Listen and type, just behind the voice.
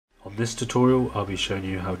this tutorial I'll be showing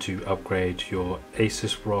you how to upgrade your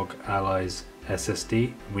Asus Rog Ally's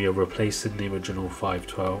SSD. We are replacing the original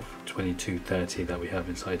 512 2230 that we have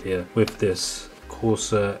inside here with this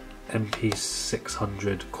Corsair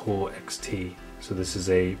MP600 Core XT. So this is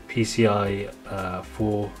a PCI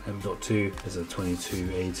 4 M.2 is a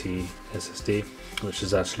 2280 SSD, which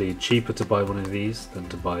is actually cheaper to buy one of these than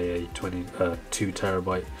to buy a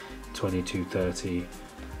 2TB 2230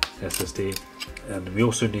 SSD. And we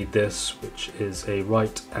also need this, which is a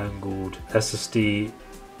right angled SSD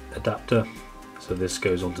adapter. So this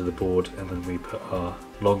goes onto the board and then we put our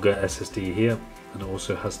longer SSD here, and it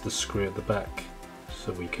also has the screw at the back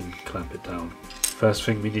so we can clamp it down. First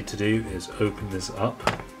thing we need to do is open this up.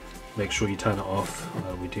 Make sure you turn it off.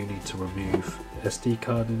 We do need to remove the SD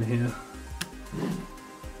card in here.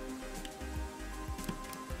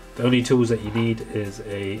 The only tools that you need is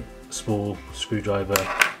a small screwdriver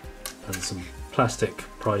and some plastic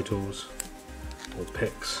pry tools or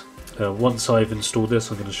picks. Once I've installed this,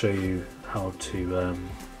 I'm going to show you how to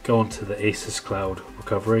go onto the Asus Cloud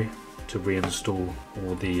Recovery to reinstall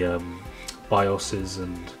all the BIOSes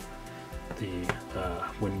and the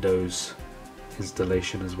Windows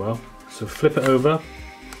installation as well. So flip it over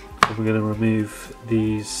and we're going to remove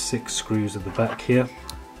these 6 screws at the back here.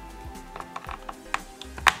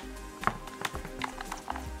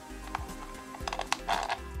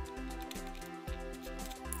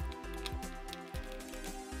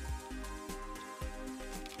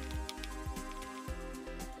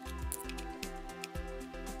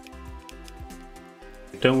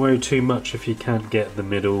 Don't worry too much if you can't get the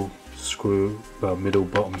middle screw, middle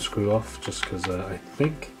bottom screw off, just because I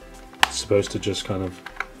think it's supposed to just kind of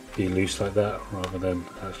be loose like that rather than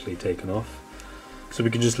actually taken off. So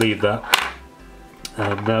we can just leave that.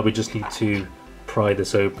 And now we just need to pry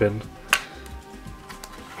this open.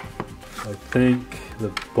 I think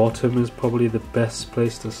the bottom is probably the best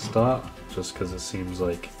place to start, just because it seems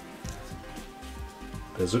like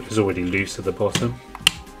it's already loose at the bottom.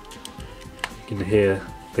 You can hear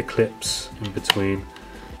the clips in between.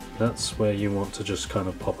 That's where you want to just kind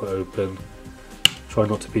of pop it open. Try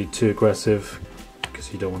not to be too aggressive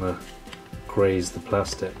because you don't want to graze the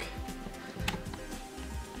plastic.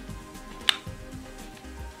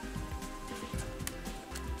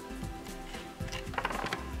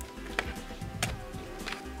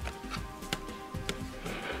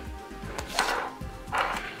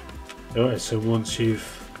 Alright, so once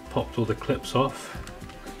you've popped all the clips off,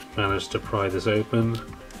 managed to pry this open,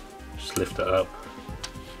 just lift it up.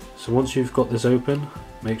 So once you've got this open,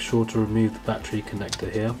 make sure to remove the battery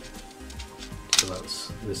connector here. So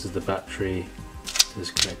this is the battery that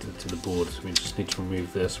is connected to the board. So we just need to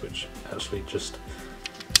remove this, which actually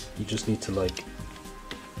you just need to like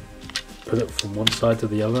put it from one side to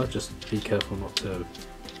the other. Just be careful not to,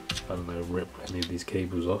 I don't know, rip any of these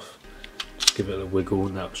cables off. Just give it a wiggle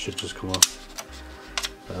and that should just come off.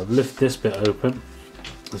 Lift this bit open.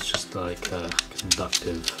 It's just like a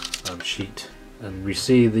conductive sheet, and we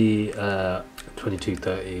see the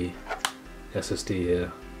 2230 SSD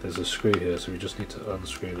here. There's a screw here, so we just need to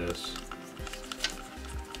unscrew this.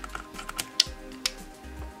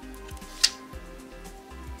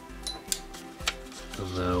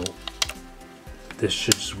 And now this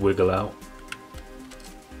should just wiggle out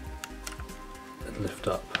and lift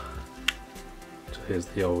up. So here's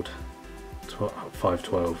the old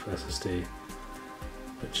 512 SSD.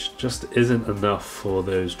 Which just isn't enough for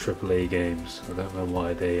those AAA games. I don't know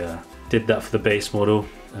why they did that for the base model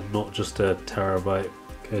and not just a terabyte.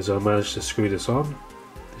 Okay, so I managed to screw this on.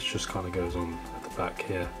 This just kind of goes on at the back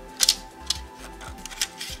here.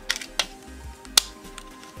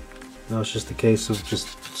 Now it's just a case of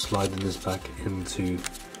just sliding this back into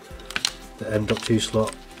the M.2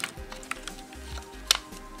 slot.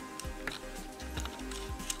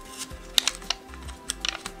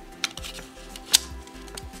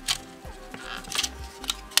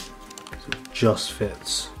 Just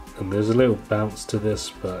fits, and there's a little bounce to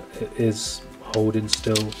this, but it is holding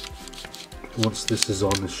still. Once this is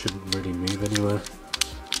on, this shouldn't really move anywhere.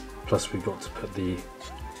 Plus we've got to put the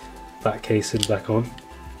back casing back on.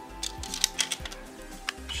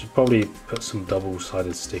 Should probably put some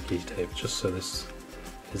double-sided sticky tape just so this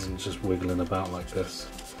isn't just wiggling about like this.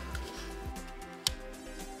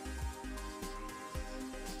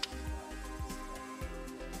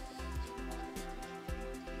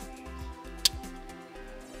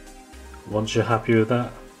 Once you're happy with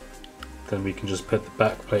that, then we can just put the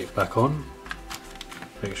back plate back on.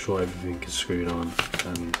 Make sure everything is screwed on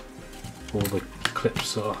and all the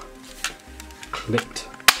clips are clipped.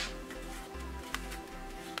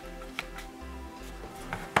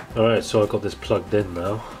 Alright, so I've got this plugged in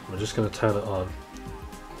now. I'm just going to turn it on.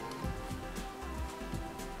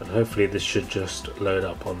 And hopefully this should just load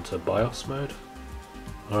up onto BIOS mode.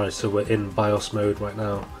 Alright, so we're in BIOS mode right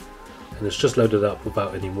now. And it's just loaded up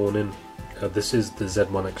without any warning. This is the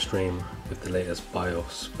Z1 Extreme with the latest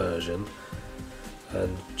BIOS version.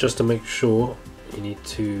 And just to make sure, you need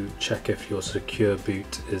to check if your secure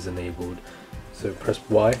boot is enabled. So press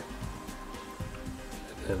Y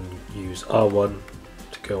and use R1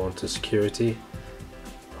 to go onto security.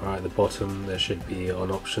 Alright, at the bottom there should be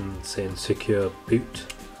an option saying secure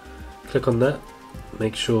boot. Click on that,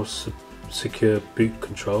 make sure secure boot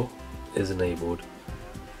control is enabled.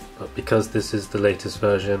 But because this is the latest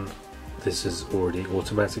version, this is already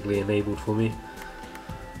automatically enabled for me.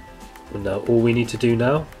 And now all we need to do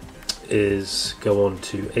now is go on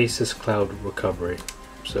to Asus Cloud Recovery.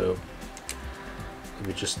 So let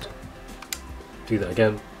me just do that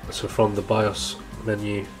again. So from the BIOS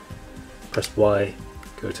menu, press Y,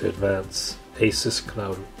 go to Advanced, Asus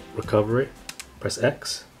Cloud Recovery, press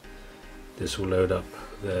X. This will load up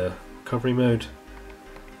the recovery mode.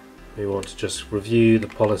 We want to just review the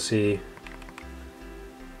policy.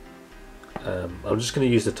 I'm just going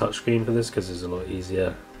to use the touchscreen for this because it's a lot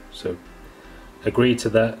easier. So agree to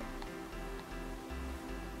that.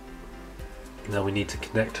 Now we need to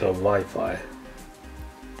connect to a Wi-Fi.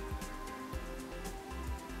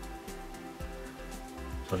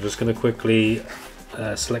 So I'm just going to quickly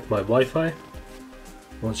select my Wi-Fi.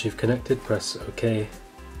 Once you've connected, press OK.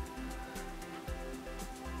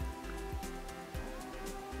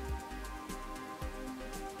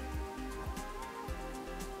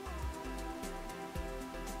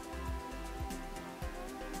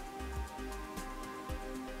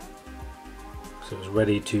 So it's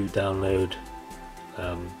ready to download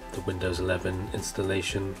the Windows 11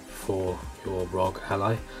 installation for your ROG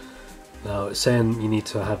Ally. Now it's saying you need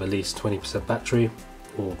to have at least 20% battery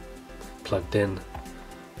or plugged in,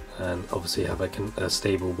 and obviously have a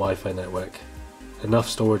stable Wi-Fi network, enough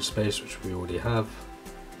storage space, which we already have.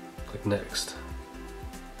 Click next.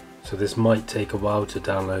 So this might take a while to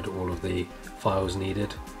download all of the files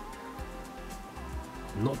needed.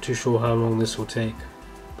 I'm not too sure how long this will take,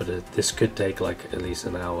 but this could take like at least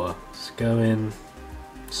an hour. Let's go in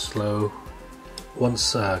slow.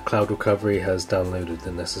 Once Cloud Recovery has downloaded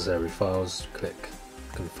the necessary files, click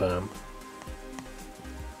confirm.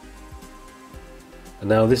 And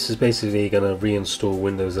now this is basically going to reinstall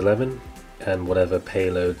Windows 11 and whatever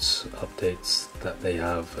payloads updates that they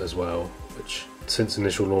have as well, which since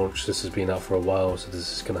initial launch this has been out for a while, so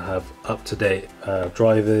this is going to have up-to-date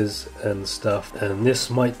drivers and stuff, and this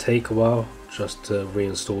might take a while just to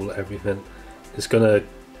reinstall everything. It's going to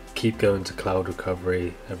keep going to Cloud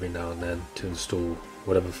Recovery every now and then to install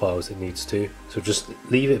whatever files it needs to. So just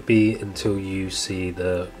leave it be until you see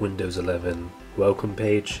the Windows 11 welcome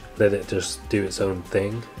page. Let it just do its own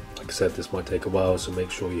thing. Like I said, this might take a while, so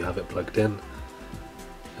make sure you have it plugged in.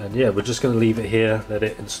 And yeah, we're just going to leave it here, let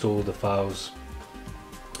it install the files,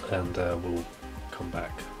 and we'll come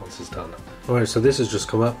back once it's done. Alright, so this has just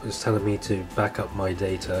come up. It's telling me to back up my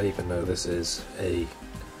data, even though this is a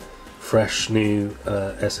fresh new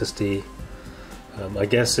SSD. I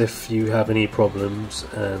guess if you have any problems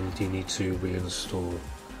and you need to reinstall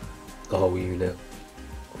the whole unit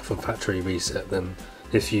from factory reset, then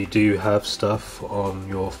if you do have stuff on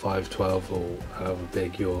your 512 or however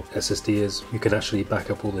big your SSD is, you can actually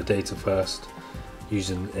back up all the data first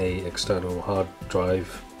using a external hard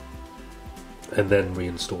drive and then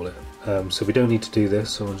reinstall it. So we don't need to do this,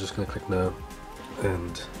 so I'm just going to click no,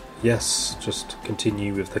 and yes, just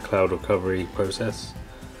continue with the Cloud Recovery process.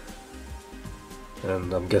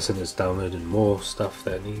 And I'm guessing it's downloading more stuff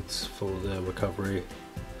that it needs for the recovery,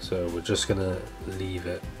 so we're just gonna leave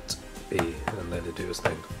it be and let it do its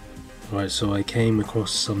thing. Right, so I came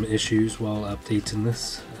across some issues while updating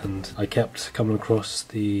this, and I kept coming across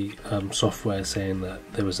the software saying that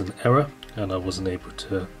there was an error and I wasn't able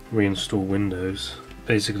to reinstall Windows.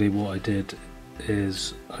 Basically what I did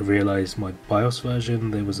is I realized my BIOS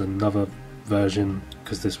version, there was another version,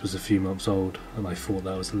 because this was a few months old and I thought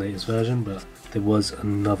that was the latest version, but there was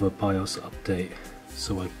another BIOS update.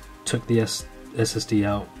 So I took the SSD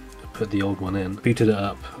out, put the old one in, booted it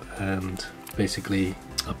up, and basically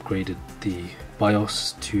upgraded the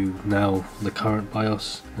BIOS to now the current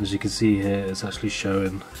BIOS. As you can see here, it's actually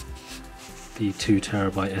showing the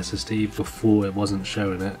 2TB SSD. Before it wasn't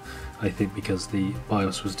showing it, I think because the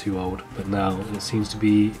BIOS was too old, but now it seems to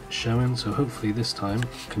be showing, so hopefully this time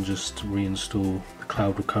I can just reinstall the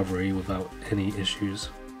Cloud Recovery without any issues.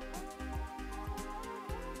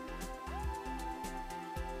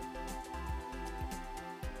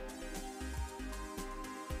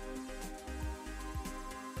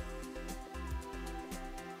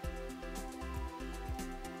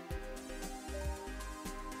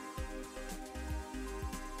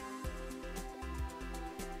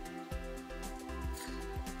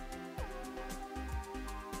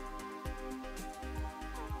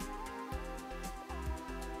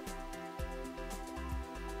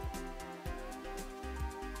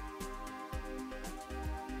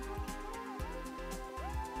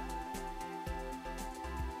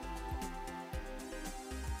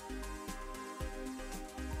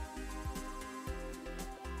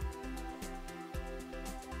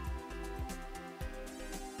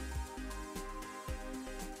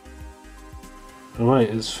 Alright,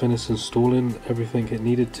 it's finished installing everything it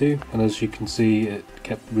needed to, and as you can see it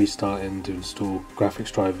kept restarting to install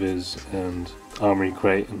graphics drivers and Armoury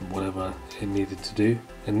Crate and whatever it needed to do.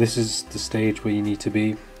 And this is the stage where you need to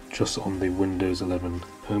be, just on the Windows 11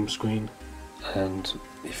 home screen. And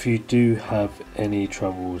if you do have any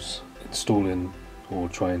troubles installing or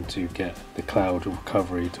trying to get the cloud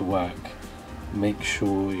recovery to work, make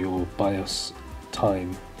sure your BIOS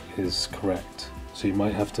time is correct. So you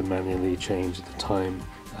might have to manually change the time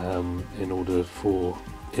in order for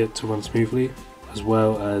it to run smoothly, as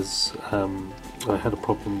well as I had a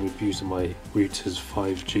problem with using my router's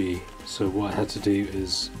 5G. So what I had to do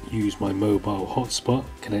is use my mobile hotspot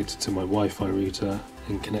connected to my Wi-Fi router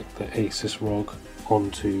and connect the Asus Rog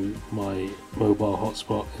onto my mobile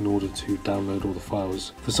hotspot in order to download all the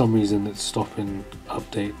files. For some reason it's stopping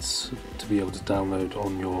updates to be able to download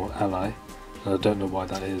on your Ally. I don't know why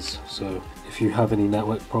that is, so if you have any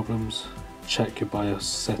network problems, check your BIOS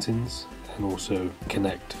settings and also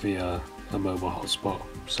connect via a mobile hotspot.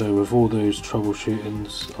 So with all those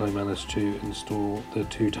troubleshootings, I managed to install the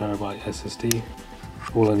 2TB SSD.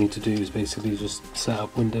 All I need to do is basically just set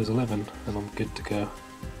up Windows 11 and I'm good to go.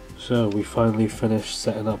 So we finally finished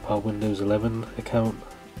setting up our Windows 11 account.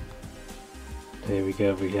 Here we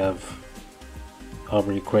go, we have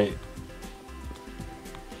Armoury Crate.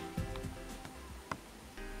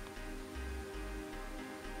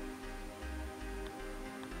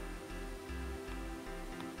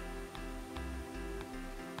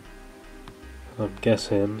 I'm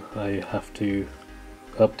guessing I have to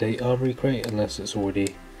update Armoury Crate unless it's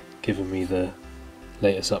already given me the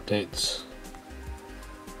latest updates.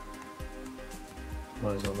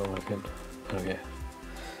 Why is that not working? Okay.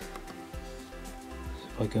 So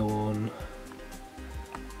if I go on,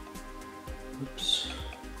 oops,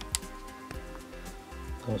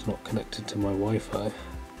 that was not connected to my Wi-Fi.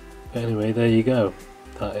 But anyway, there you go.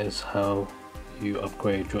 That is how you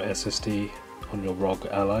upgrade your SSD on your ROG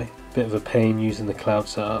Ally. Bit of a pain using the cloud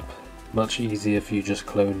setup. Much easier if you just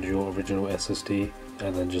cloned your original SSD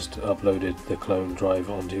and then just uploaded the clone drive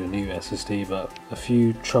onto your new SSD, but a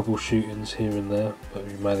few troubleshootings here and there, but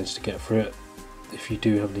we managed to get through it. If you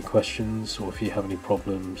do have any questions or if you have any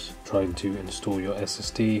problems trying to install your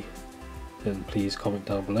SSD, then please comment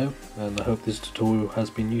down below, and I hope this tutorial has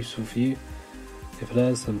been useful for you. If it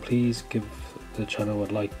has, then please give the channel a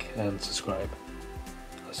like and subscribe.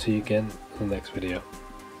 I'll see you again in the next video.